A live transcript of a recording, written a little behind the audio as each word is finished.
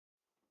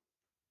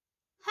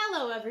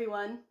Hello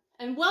everyone,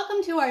 and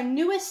welcome to our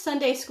newest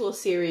Sunday School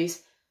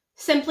series,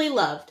 Simply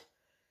Loved,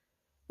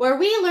 where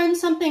we learn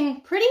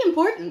something pretty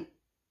important.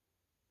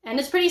 And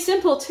it's pretty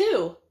simple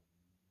too.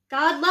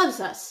 God loves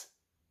us.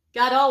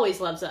 God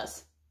always loves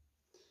us.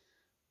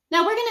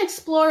 Now we're going to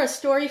explore a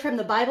story from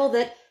the Bible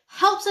that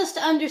helps us to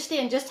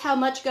understand just how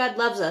much God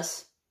loves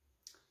us.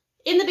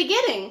 In the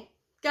beginning,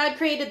 God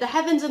created the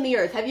heavens and the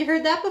earth. Have you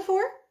heard that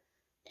before?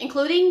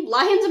 Including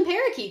lions and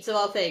parakeets of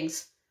all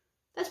things.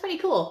 That's pretty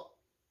cool.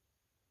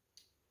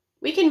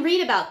 We can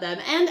read about them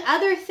and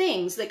other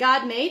things that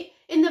God made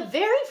in the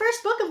very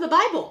first book of the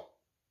Bible.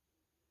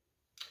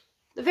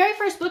 The very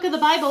first book of the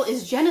Bible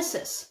is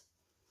Genesis.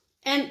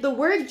 And the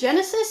word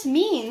Genesis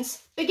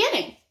means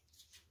beginning.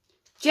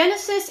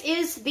 Genesis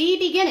is the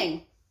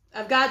beginning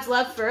of God's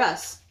love for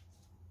us.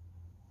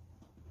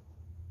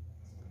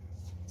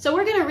 So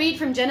we're going to read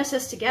from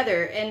Genesis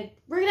together, and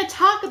we're going to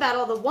talk about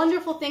all the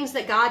wonderful things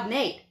that God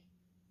made.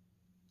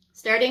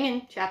 Starting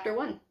in chapter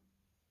 1.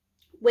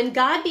 When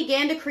God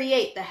began to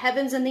create the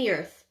heavens and the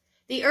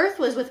earth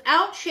was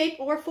without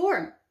shape or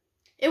form.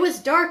 It was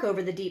dark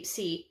over the deep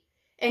sea,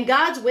 and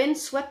God's wind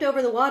swept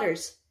over the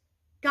waters.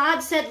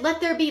 God said,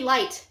 "Let there be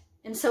light,"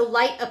 and so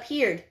light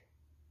appeared.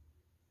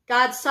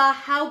 God saw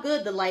how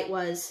good the light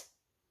was.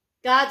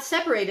 God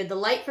separated the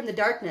light from the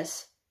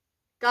darkness.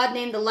 God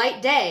named the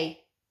light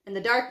day, and the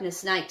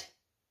darkness night.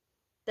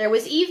 There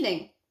was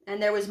evening,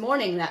 and there was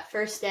morning that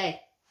first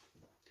day.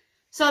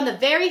 So on the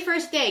very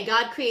first day,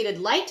 God created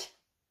light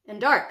and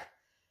dark.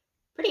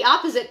 Pretty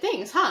opposite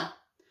things, huh?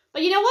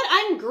 But you know what?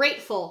 I'm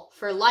grateful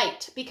for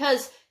light,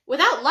 because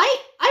without light,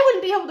 I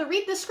wouldn't be able to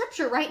read this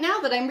scripture right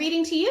now that I'm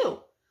reading to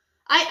you.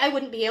 I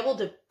wouldn't be able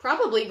to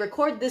probably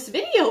record this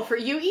video for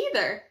you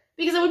either,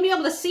 because I wouldn't be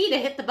able to see to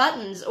hit the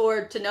buttons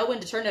or to know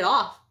when to turn it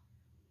off.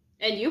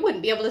 And you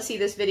wouldn't be able to see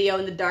this video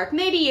in the dark.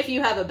 Maybe if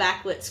you have a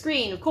backlit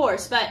screen, of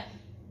course, but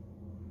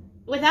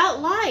without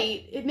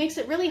light, it makes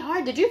it really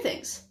hard to do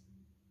things.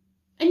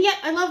 And yet,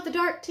 I love the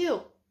dark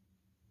too.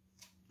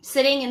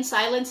 Sitting in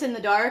silence in the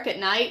dark at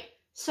night,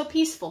 so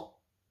peaceful.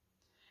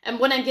 And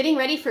when I'm getting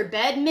ready for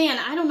bed, man,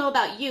 I don't know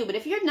about you, but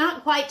if you're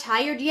not quite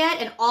tired yet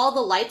and all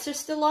the lights are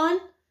still on,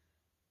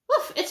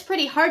 woof, it's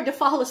pretty hard to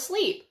fall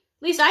asleep.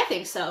 At least I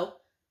think so.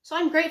 So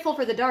I'm grateful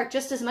for the dark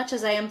just as much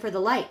as I am for the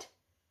light.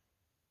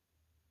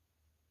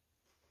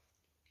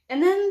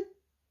 And then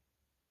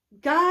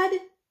God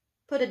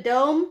put a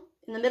dome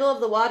in the middle of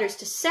the waters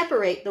to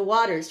separate the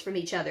waters from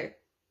each other.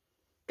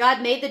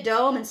 God made the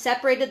dome and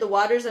separated the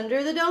waters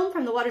under the dome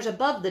from the waters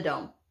above the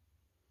dome.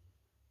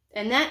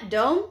 And that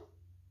dome,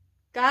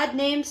 God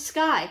named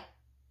sky.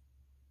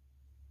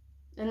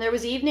 And there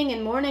was evening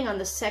and morning on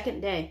the second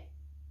day.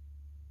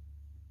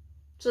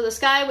 So the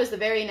sky was the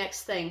very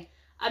next thing.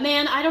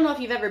 Man, I don't know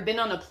if you've ever been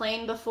on a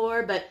plane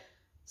before, but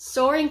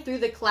soaring through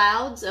the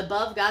clouds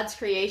above God's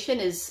creation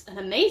is an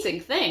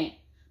amazing thing.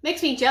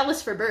 Makes me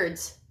jealous for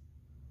birds.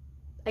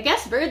 I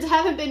guess birds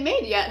haven't been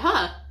made yet,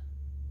 huh?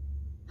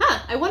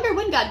 I wonder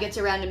when God gets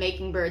around to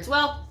making birds.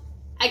 Well,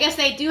 I guess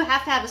they do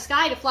have to have a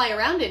sky to fly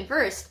around in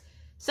first,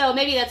 so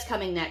maybe that's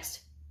coming next.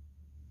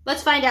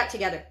 Let's find out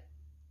together.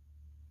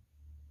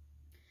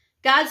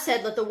 God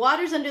said, "Let the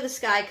waters under the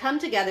sky come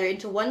together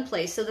into one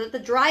place so that the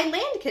dry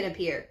land can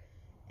appear."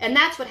 And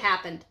that's what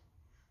happened.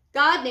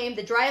 God named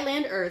the dry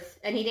land earth,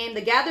 and he named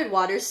the gathered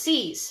waters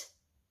seas.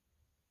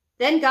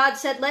 Then God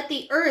said, "Let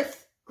the earth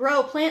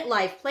grow plant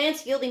life,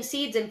 plants yielding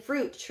seeds and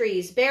fruit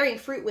trees, bearing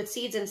fruit with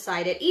seeds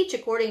inside it, each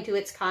according to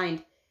its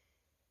kind."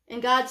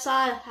 And God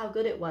saw how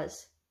good it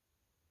was.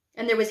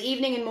 And there was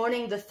evening and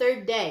morning the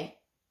third day.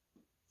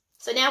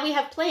 So now we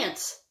have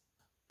plants.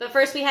 But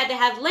first we had to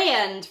have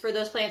land for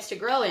those plants to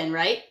grow in,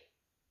 right?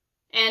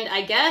 And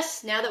I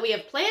guess now that we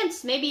have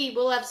plants, maybe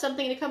we'll have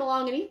something to come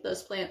along and eat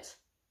those plants.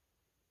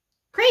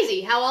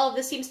 Crazy how all of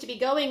this seems to be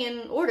going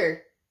in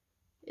order,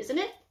 isn't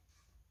it?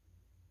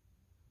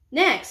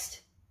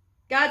 Next,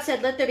 God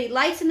said, "Let there be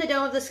lights in the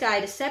dome of the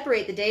sky to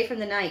separate the day from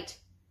the night.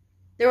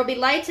 There will be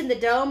lights in the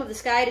dome of the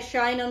sky to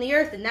shine on the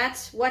earth," and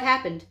that's what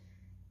happened.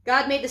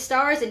 God made the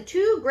stars in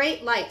two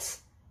great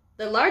lights,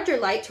 the larger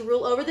light to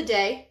rule over the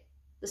day,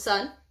 the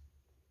sun,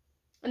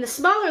 and the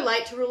smaller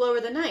light to rule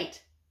over the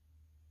night,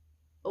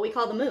 what we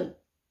call the moon.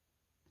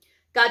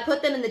 God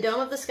put them in the dome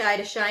of the sky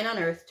to shine on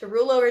earth, to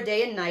rule over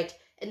day and night,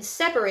 and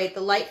separate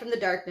the light from the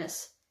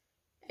darkness.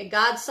 And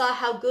God saw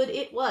how good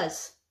it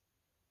was.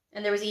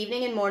 And there was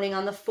evening and morning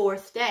on the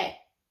fourth day.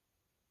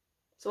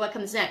 So what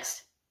comes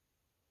next?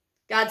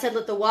 God said,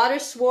 "Let the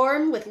waters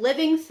swarm with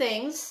living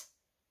things,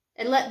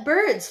 and let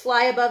birds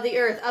fly above the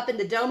earth up in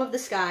the dome of the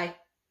sky."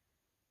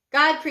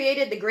 God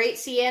created the great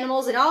sea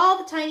animals and all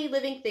the tiny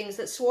living things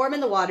that swarm in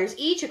the waters,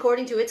 each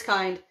according to its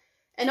kind,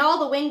 and all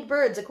the winged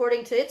birds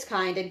according to its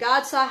kind. And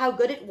God saw how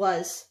good it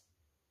was.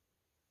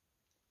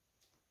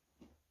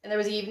 And there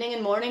was evening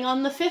and morning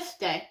on the fifth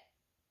day.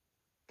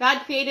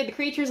 God created the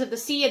creatures of the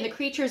sea and the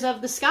creatures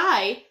of the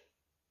sky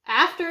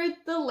after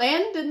the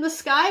land and the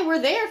sky were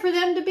there for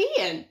them to be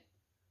in.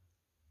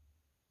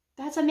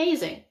 That's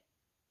amazing.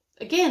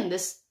 Again,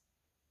 this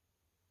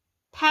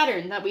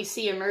pattern that we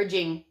see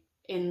emerging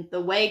in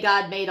the way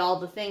God made all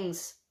the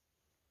things.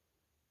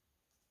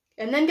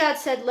 And then God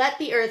said, let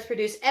the earth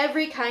produce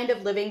every kind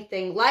of living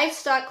thing,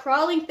 livestock,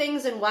 crawling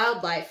things, and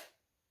wildlife.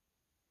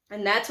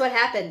 And that's what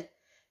happened.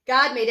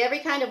 God made every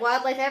kind of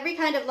wildlife, every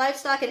kind of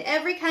livestock, and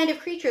every kind of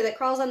creature that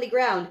crawls on the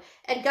ground.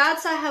 And God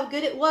saw how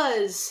good it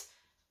was.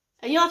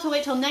 And you'll have to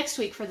wait till next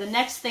week for the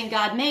next thing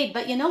God made.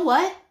 But you know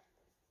what?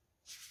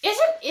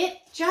 Isn't it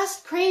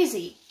just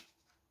crazy?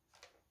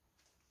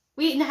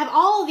 We have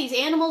all of these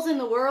animals in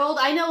the world.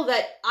 I know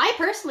that I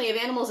personally have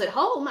animals at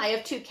home. I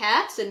have 2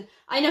 cats, and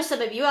I know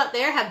some of you out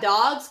there have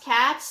dogs,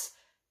 cats,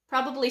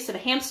 probably some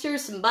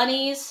hamsters, some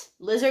bunnies,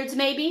 lizards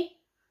maybe.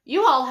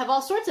 You all have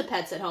all sorts of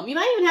pets at home. You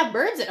might even have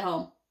birds at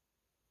home.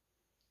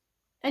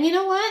 And you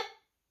know what?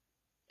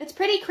 It's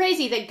pretty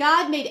crazy that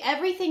God made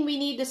everything we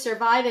need to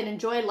survive and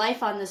enjoy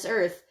life on this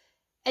earth.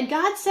 And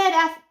God said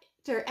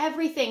after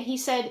everything, he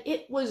said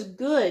it was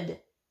good.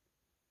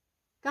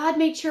 God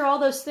made sure all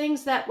those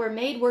things that were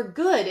made were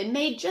good and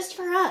made just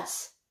for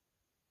us.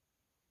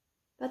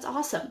 That's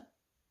awesome.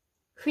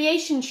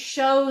 Creation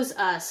shows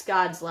us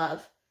God's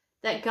love,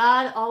 that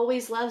God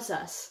always loves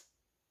us.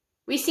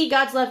 We see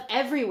God's love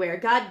everywhere.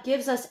 God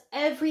gives us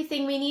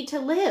everything we need to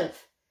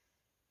live.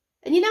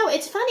 And you know,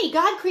 it's funny,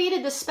 God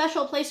created this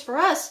special place for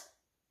us,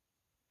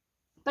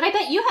 but I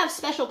bet you have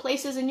special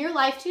places in your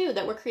life too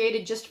that were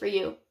created just for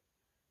you.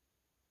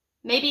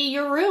 Maybe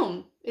your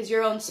room is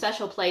your own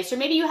special place, or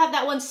maybe you have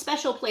that one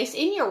special place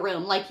in your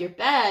room, like your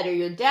bed or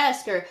your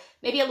desk, or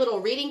maybe a little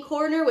reading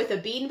corner with a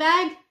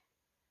beanbag.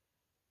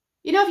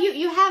 You know, if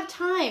you have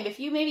time, if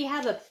you maybe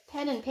have a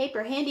pen and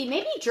paper handy,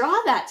 maybe draw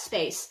that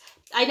space.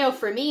 I know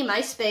for me,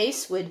 my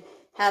space would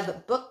have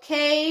a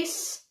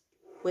bookcase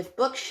with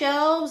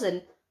bookshelves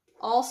and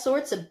all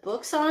sorts of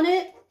books on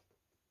it.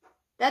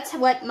 That's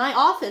what my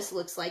office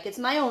looks like. It's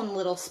my own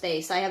little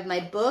space. I have my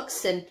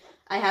books and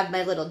I have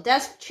my little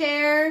desk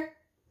chair.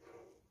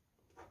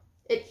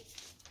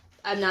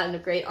 I'm not a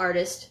great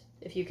artist,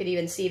 if you could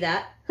even see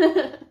that.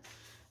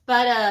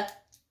 But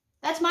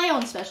that's my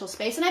own special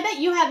space. And I bet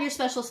you have your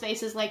special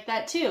spaces like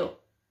that too.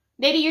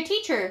 Maybe your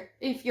teacher,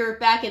 if you're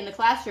back in the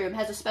classroom,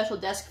 has a special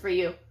desk for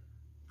you.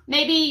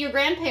 Maybe your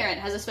grandparent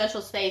has a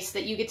special space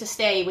that you get to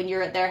stay when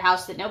you're at their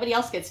house that nobody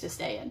else gets to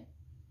stay in.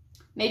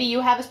 Maybe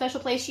you have a special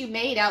place you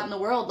made out in the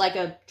world, like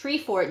a tree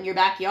fort in your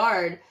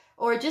backyard,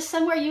 or just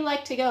somewhere you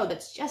like to go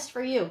that's just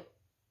for you.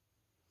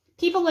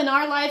 People in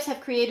our lives have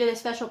created a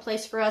special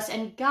place for us,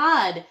 and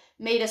God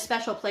made a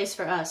special place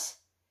for us.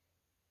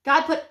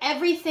 God put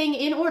everything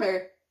in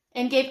order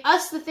and gave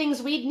us the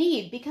things we'd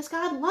need because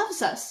God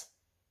loves us.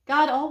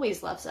 God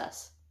always loves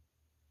us.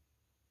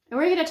 And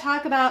we're going to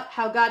talk about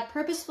how God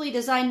purposefully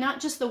designed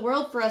not just the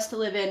world for us to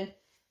live in,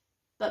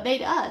 but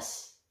made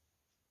us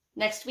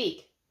next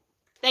week.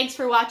 Thanks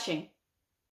for watching.